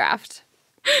second draft.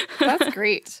 That's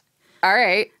great. All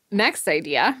right. Next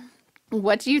idea.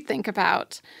 What do you think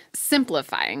about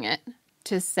simplifying it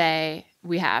to say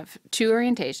we have two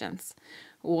orientations?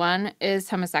 One is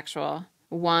homosexual.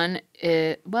 One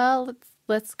is, well,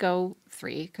 let's go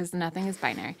three because nothing is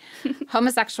binary.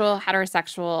 Homosexual,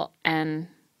 heterosexual, and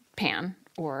pan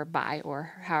or bi,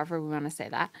 or however we want to say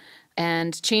that.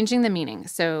 And changing the meaning.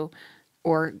 So,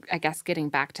 or I guess getting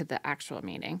back to the actual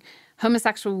meaning.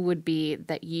 Homosexual would be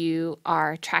that you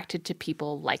are attracted to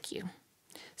people like you.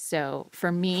 So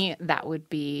for me, that would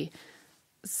be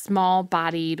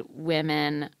small-bodied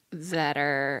women that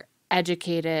are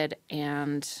educated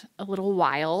and a little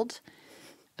wild,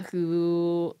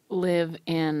 who live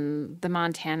in the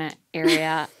Montana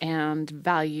area and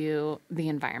value the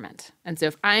environment. And so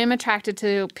if I am attracted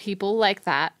to people like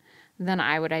that, then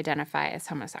I would identify as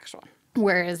homosexual.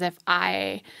 Whereas if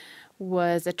I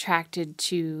was attracted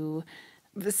to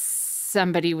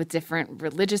somebody with different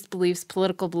religious beliefs,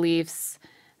 political beliefs,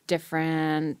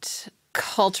 different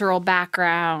cultural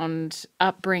background,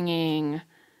 upbringing,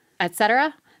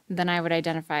 etc., then I would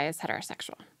identify as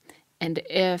heterosexual. And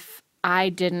if I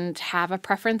didn't have a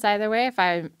preference either way, if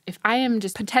I am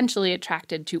just potentially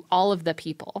attracted to all of the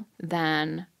people,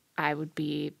 then I would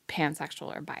be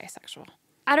pansexual or bisexual.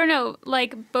 I don't know,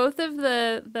 like, both of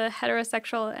the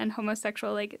heterosexual and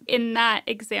homosexual, like, in that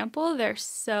example, they're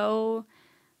so,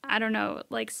 I don't know,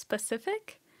 like,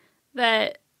 specific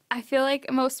that I feel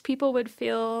like most people would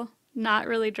feel not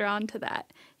really drawn to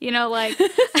that. You know, like,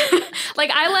 like,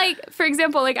 I like, for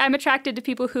example, like, I'm attracted to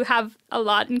people who have a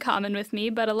lot in common with me,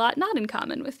 but a lot not in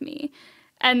common with me.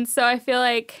 And so I feel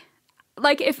like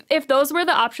if those were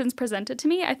the options presented to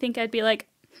me, I think I'd be like,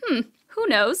 who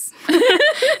knows?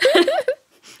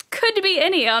 Could be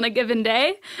any on a given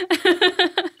day.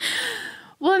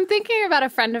 Well, I'm thinking about a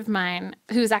friend of mine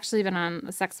who's actually been on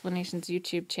the Sexplanations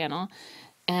YouTube channel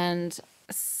and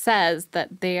says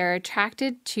that they are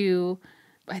attracted to,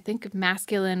 I think,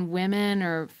 masculine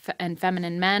women and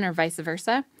feminine men, or vice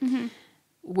versa,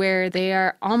 where they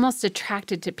are almost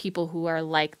attracted to people who are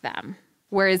like them.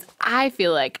 Whereas I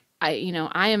feel like I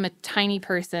am a tiny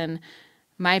person.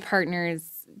 My partner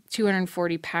is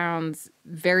 240 pounds,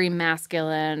 very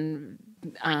masculine,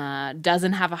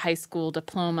 doesn't have a high school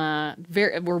diploma.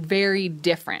 We're very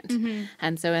different.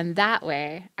 And so in that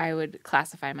way, I would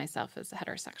classify myself as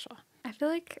heterosexual. I feel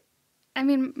like, I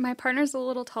mean, my partner's a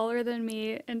little taller than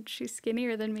me and she's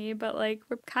skinnier than me, but, like,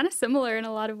 we're kind of similar in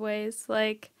a lot of ways.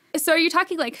 Like, so are you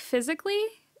talking, like, physically?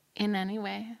 In any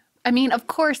way. I mean, of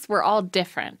course, we're all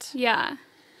different. Yeah.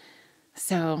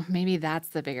 So maybe that's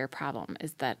the bigger problem,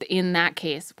 is that in that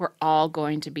case, we're all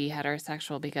going to be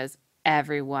heterosexual because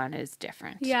everyone is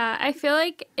different. Yeah, I feel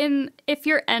like if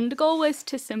your end goal was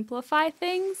to simplify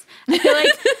things, I feel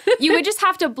like you would just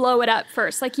have to blow it up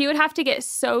first. Like, you would have to get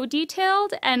so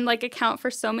detailed and, like, account for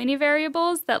so many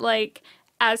variables that, like,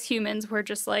 as humans, we're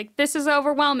just like, this is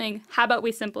overwhelming. How about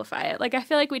we simplify it? Like, I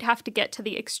feel like we'd have to get to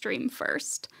the extreme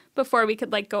first before we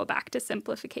could, like, go back to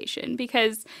simplification,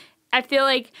 because I feel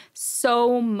like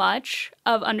so much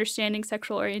of understanding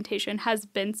sexual orientation has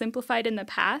been simplified in the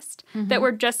past that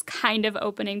we're just kind of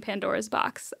opening Pandora's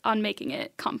box on making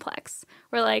it complex.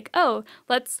 We're like, oh,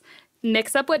 let's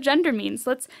mix up what gender means.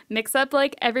 Let's mix up,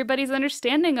 like, everybody's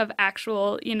understanding of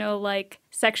actual, you know, like,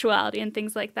 sexuality and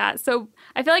things like that. So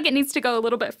I feel like it needs to go a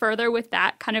little bit further with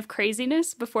that kind of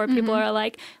craziness before people are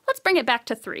like, let's bring it back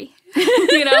to 3,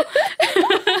 you know?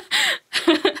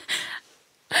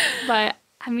 But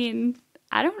I mean,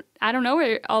 I don't know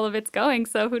where all of it's going,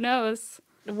 so who knows?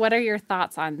 What are your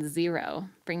thoughts on 0,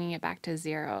 bringing it back to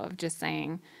 0, of just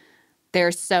saying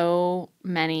there's so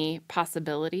many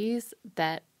possibilities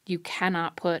that you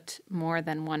cannot put more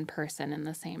than one person in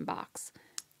the same box,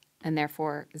 and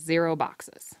therefore 0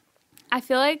 boxes? I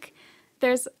feel like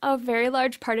there's a very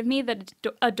large part of me that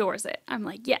adores it. I'm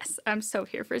like, yes, I'm so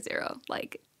here for 0.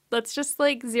 Like, let's just,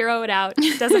 like, 0 it out.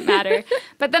 It doesn't matter.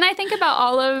 But then I think about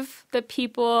all of the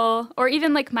people, or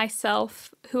even, like,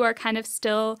 myself, who are kind of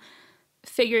still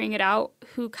figuring it out,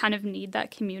 who kind of need that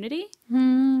community.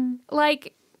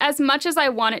 Like, as much as I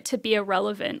want it to be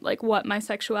irrelevant, like, what my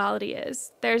sexuality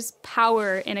is, there's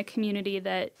power in a community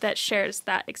that shares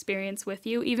that experience with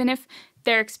you. Even if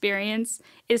their experience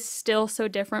is still so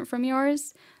different from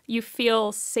yours, you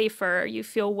feel safer, you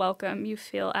feel welcome, you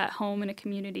feel at home in a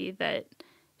community that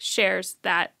shares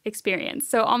that experience.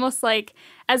 So almost like,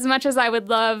 as much as I would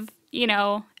love, you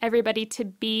know, everybody to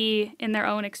be in their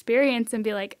own experience and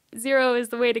be like, 0 is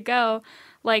the way to go,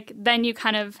 like, then you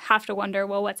kind of have to wonder,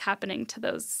 well, what's happening to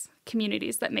those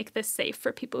communities that make this safe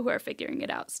for people who are figuring it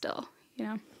out still, you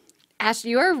know? Ashe,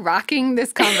 you are rocking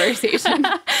this conversation.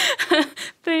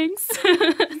 Thanks.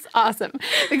 It's awesome.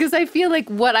 Because I feel like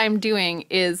what I'm doing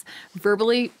is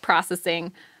verbally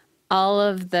processing all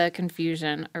of the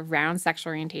confusion around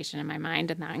sexual orientation in my mind,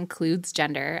 and that includes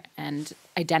gender and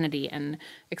identity and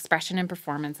expression and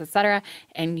performance, etc.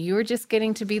 And you're just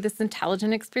getting to be this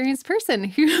intelligent, experienced person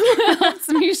who helps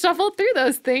me shuffle through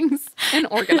those things and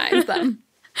organize them.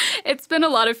 It's been a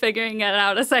lot of figuring it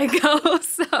out as I go.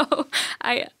 So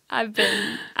I've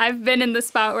been in the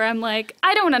spot where I'm like,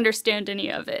 I don't understand any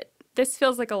of it. This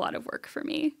feels like a lot of work for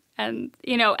me. And,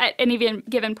 you know, at any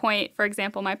given point, for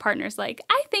example, my partner's like,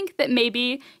 I think that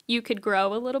maybe you could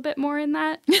grow a little bit more in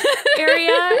that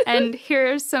area. And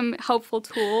here's some helpful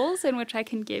tools in which I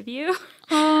can give you.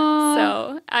 Aww.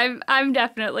 So I'm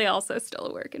definitely also still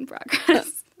a work in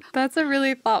progress. That's a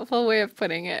really thoughtful way of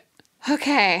putting it.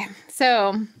 Okay,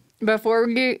 so before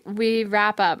we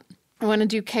wrap up, I want to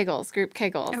do Kegels, group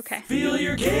Kegels. Okay. Feel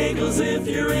your Kegels if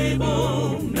you're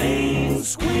able. Main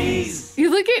squeeze.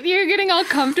 You look at you getting all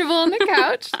comfortable on the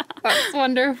couch. That's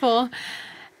wonderful.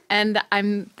 And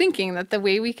I'm thinking that the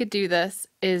way we could do this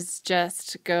is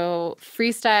just go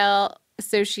freestyle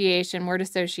association, word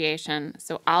association.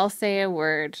 So I'll say a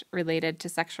word related to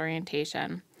sexual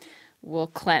orientation. We'll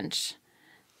clench.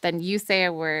 Then you say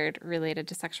a word related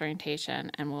to sexual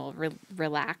orientation, and we'll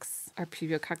relax our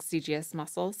pubococcygeus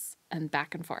muscles, and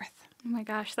back and forth. Oh my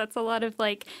gosh, that's a lot of,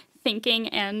 like, thinking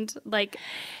and, like...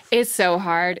 It's so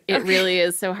hard. It really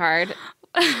is so hard.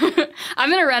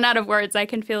 I'm going to run out of words. I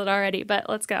can feel it already, but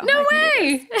let's go. No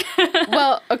way!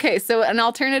 Well, okay, so an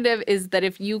alternative is that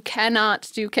if you cannot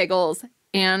do Kegels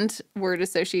and word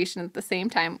association at the same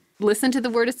time, listen to the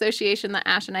word association that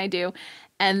Ashe and I do,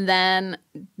 and then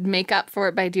make up for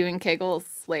it by doing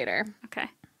Kegels later. Okay.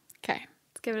 Okay.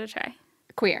 Let's give it a try.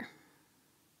 Queer.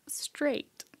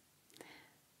 Straight.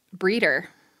 Breeder.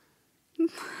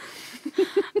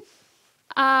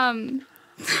 I knew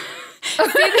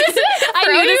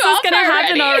this was going to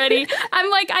happen already. I'm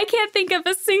like, I can't think of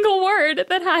a single word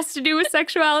that has to do with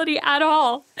sexuality at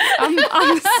all.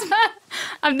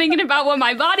 I'm thinking about what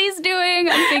my body's doing.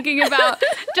 I'm thinking about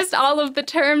just all of the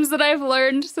terms that I've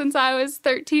learned since I was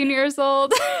 13 years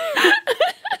old.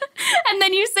 And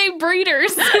then you say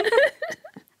breeders.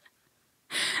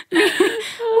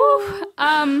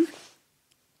 I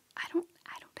don't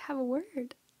have a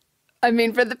word. I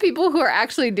mean, for the people who are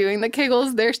actually doing the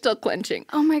Kegels, they're still clenching.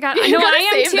 Oh my God. I know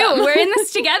I am too. We're in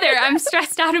this together. I'm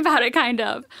stressed out about it, kind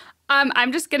of.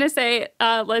 I'm just going to say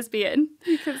lesbian.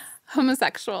 Because...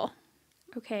 Homosexual.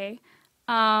 Okay.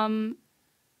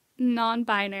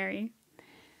 Non-binary.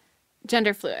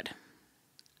 Gender fluid.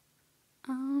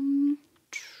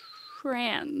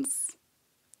 Trans.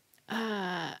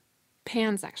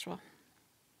 Pansexual.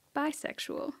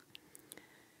 Bisexual.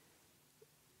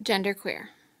 Genderqueer.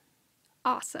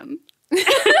 Awesome.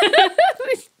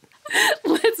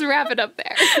 Let's wrap it up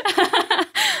there.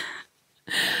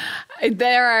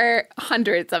 There are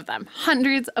hundreds of them,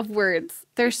 hundreds of words.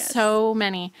 There's so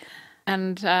many.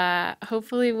 And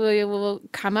hopefully we will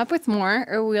come up with more,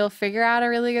 or we'll figure out a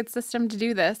really good system to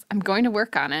do this. I'm going to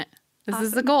work on it. This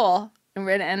is the goal.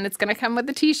 And it's going to come with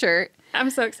a t-shirt. I'm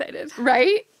so excited.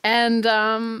 Right? And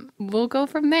we'll go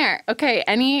from there. Okay,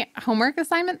 any homework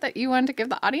assignment that you want to give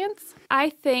the audience? I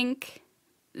think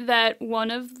that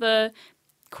one of the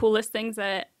coolest things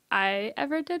that I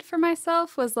ever did for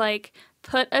myself was like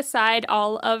put aside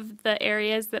all of the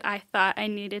areas that I thought I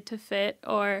needed to fit,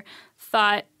 or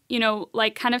thought, you know,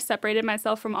 like kind of separated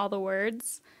myself from all the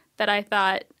words that I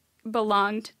thought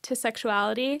belonged to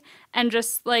sexuality, and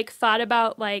just like thought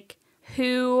about like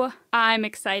who I'm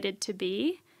excited to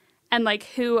be and like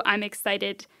who I'm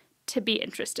excited to be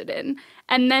interested in.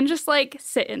 And then just like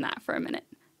sit in that for a minute.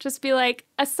 Just be like,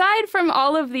 aside from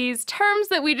all of these terms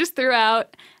that we just threw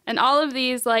out and all of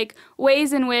these like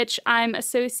ways in which I'm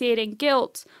associating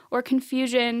guilt or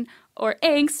confusion or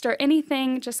angst or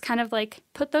anything, just kind of like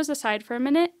put those aside for a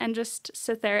minute and just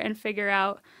sit there and figure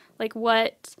out like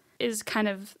what is kind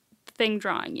of the thing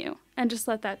drawing you, and just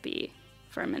let that be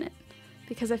for a minute.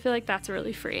 Because I feel like that's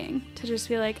really freeing to just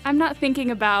be like, I'm not thinking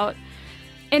about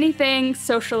anything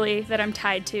socially that I'm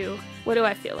tied to. What do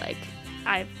I feel like?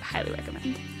 I highly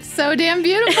recommend. So damn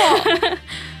beautiful.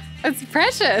 It's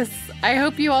precious. I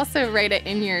hope you also write it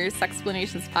in your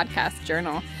Sexplanations podcast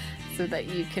journal so that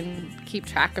you can keep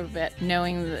track of it,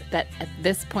 knowing that at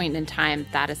this point in time,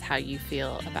 that is how you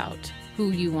feel about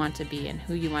who you want to be and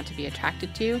who you want to be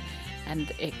attracted to,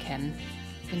 and it can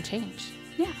change.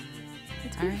 Yeah,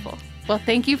 it's beautiful. Right. Well,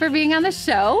 thank you for being on the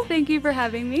show. Thank you for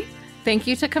having me. Thank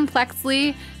you to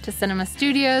Complexly, to Cinema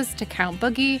Studios, to Count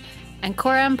Boogie, and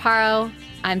Cora Amparo.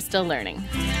 I'm still learning.